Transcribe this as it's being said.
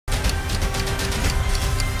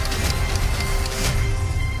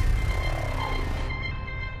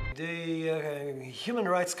Human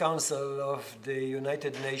Rights Council of the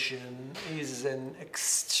United Nations is an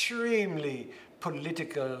extremely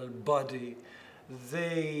political body.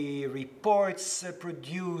 The reports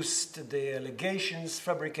produced, the allegations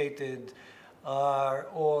fabricated are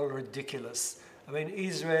all ridiculous. I mean,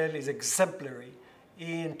 Israel is exemplary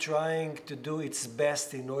in trying to do its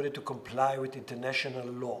best in order to comply with international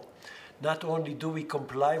law. Not only do we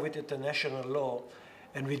comply with international law,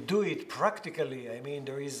 and we do it practically. I mean,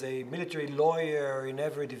 there is a military lawyer in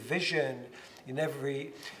every division, in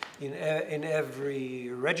every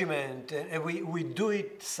regiment, and we do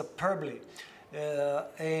it superbly.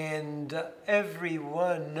 And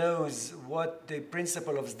everyone knows what the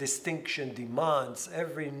principle of distinction demands.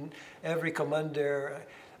 Every commander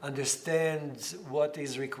understands what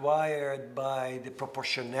is required by the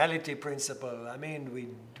proportionality principle. I mean,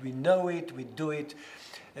 we know it, we do it.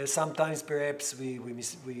 Sometimes perhaps we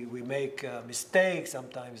make mistakes,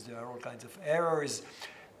 sometimes there are all kinds of errors.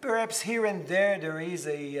 Perhaps here and there is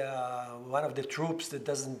one of the troops that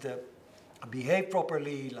doesn't behave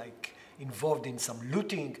properly, like involved in some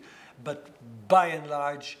looting, but by and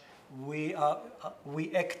large we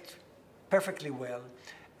act perfectly well.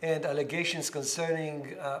 And allegations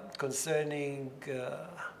concerning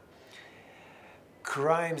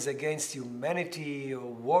crimes against humanity or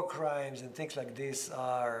war crimes and things like this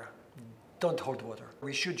don't hold water.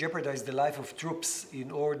 We should jeopardize the life of troops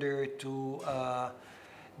in order to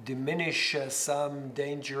diminish some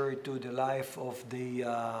danger to the life of the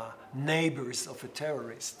neighbors of a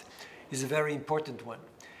terrorist is a very important one.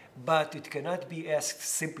 But it cannot be asked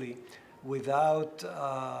simply without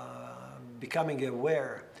becoming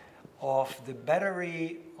aware of the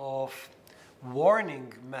battery of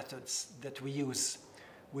warning methods that we use.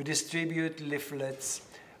 We distribute leaflets,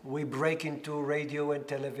 we break into radio and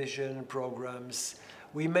television programs,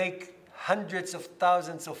 we make hundreds of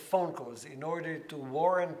thousands of phone calls in order to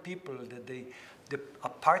warn people that the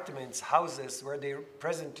apartments, houses where they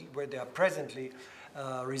presently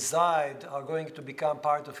reside are going to become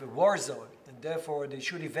part of a war zone, and therefore they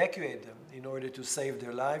should evacuate them in order to save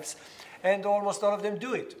their lives, and almost all of them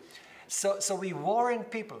do it. So we warn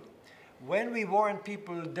people. When we warn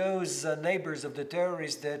people, those neighbors of the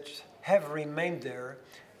terrorists that have remained there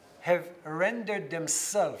have rendered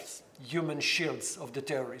themselves human shields of the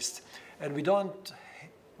terrorists. And we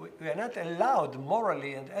are not allowed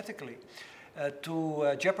morally and ethically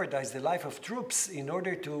to jeopardize the life of troops in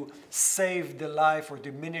order to save the life or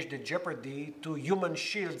diminish the jeopardy to human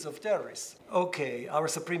shields of terrorists. Okay, our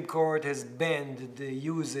Supreme Court has banned the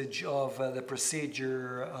usage of the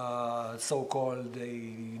procedure, so-called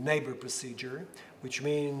a neighbor procedure, which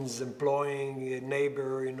means employing a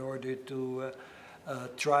neighbor in order to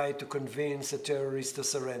try to convince a terrorist to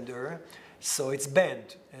surrender. So it's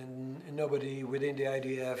banned, and nobody within the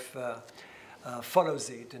IDF follows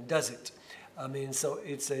it and does it. I mean, so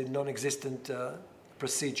it's a non-existent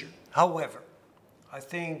procedure. However, I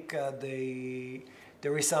think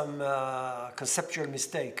there is some conceptual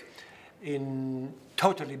mistake in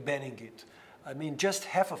totally banning it. I mean, just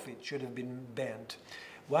half of it should have been banned.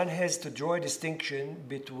 One has to draw a distinction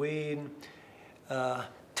between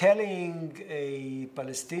telling a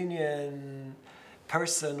Palestinian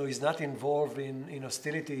person who is not involved in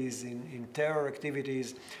hostilities, in terror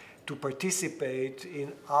activities, to participate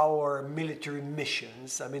in our military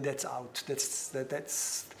missions. I mean, that's out.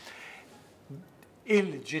 That's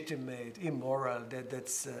illegitimate, immoral.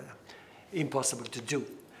 That's impossible to do.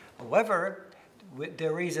 However,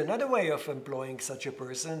 there is another way of employing such a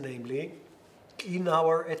person, namely, in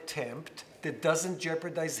our attempt that doesn't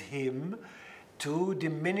jeopardize him to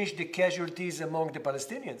diminish the casualties among the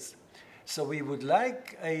Palestinians. So we would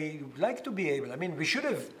like to be able, I mean, we should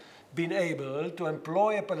have been able to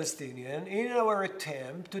employ a Palestinian in our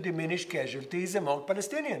attempt to diminish casualties among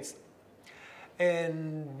Palestinians.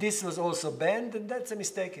 And this was also banned, and that's a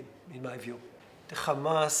mistake in my view. The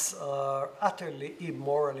Hamas are utterly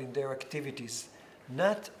immoral in their activities.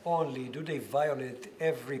 Not only do they violate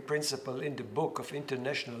every principle in the book of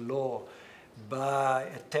international law by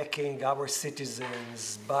attacking our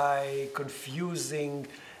citizens, by confusing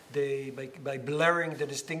by blurring the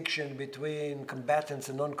distinction between combatants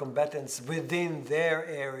and non-combatants within their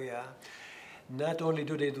area. Not only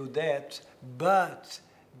do they do that, but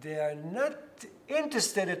they are not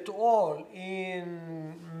interested at all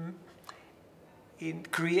in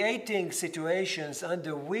creating situations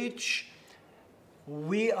under which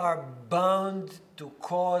we are bound to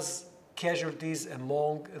cause casualties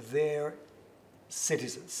among their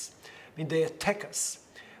citizens. I mean, they attack us.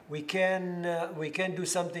 We can do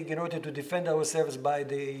something in order to defend ourselves by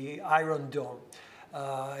the Iron Dome.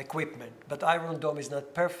 equipment. But Iron Dome is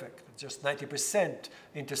not perfect, it's just 90%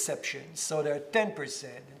 interception. So there are 10%.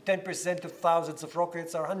 10% of thousands of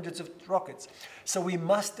rockets are hundreds of rockets. So we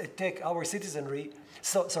must attack our citizenry,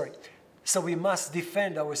 so we must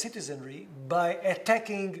defend our citizenry by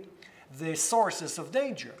attacking the sources of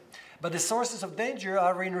danger. But the sources of danger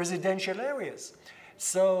are in residential areas.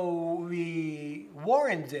 So we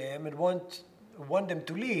warn them and want them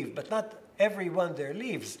to leave, but not everyone there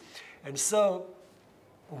leaves. And so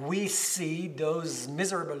we see those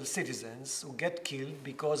miserable citizens who get killed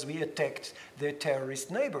because we attacked their terrorist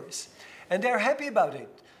neighbors. And they're happy about it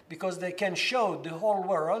because they can show the whole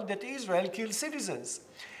world that Israel kills citizens.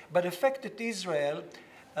 But the fact that Israel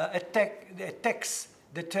attacks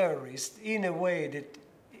the terrorists in a way that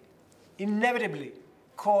inevitably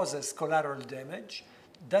causes collateral damage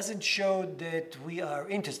doesn't show that we are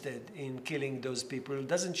interested in killing those people,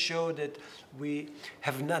 doesn't show that we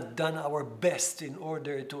have not done our best in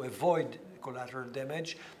order to avoid collateral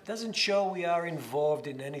damage, doesn't show we are involved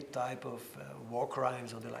in any type of war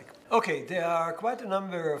crimes or the like. Okay, there are quite a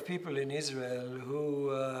number of people in Israel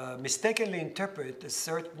who mistakenly interpret a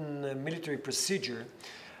certain military procedure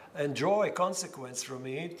and draw a consequence from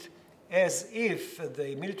it as if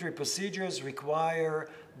the military procedures require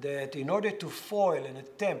that in order to foil an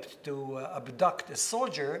attempt to abduct a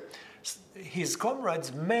soldier, his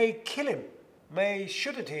comrades may kill him, may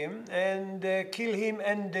shoot at him and kill him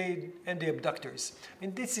and the abductors. I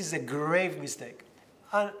mean, this is a grave mistake.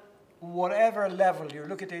 On whatever level you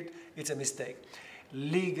look at it, it's a mistake.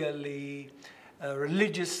 Legally,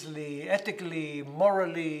 religiously, ethically,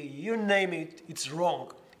 morally, you name it, it's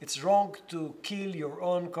wrong. It's wrong to kill your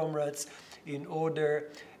own comrades in order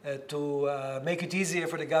to make it easier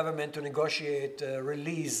for the government to negotiate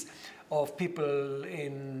release of people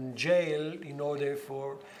in jail in order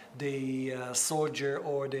for the soldier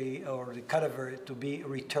or the cadaver to be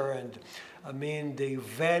returned. I mean, the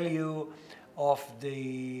value of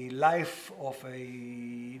the life of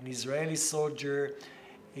an Israeli soldier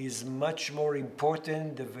is much more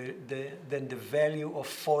important than the value of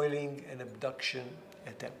foiling an abduction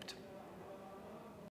attempt.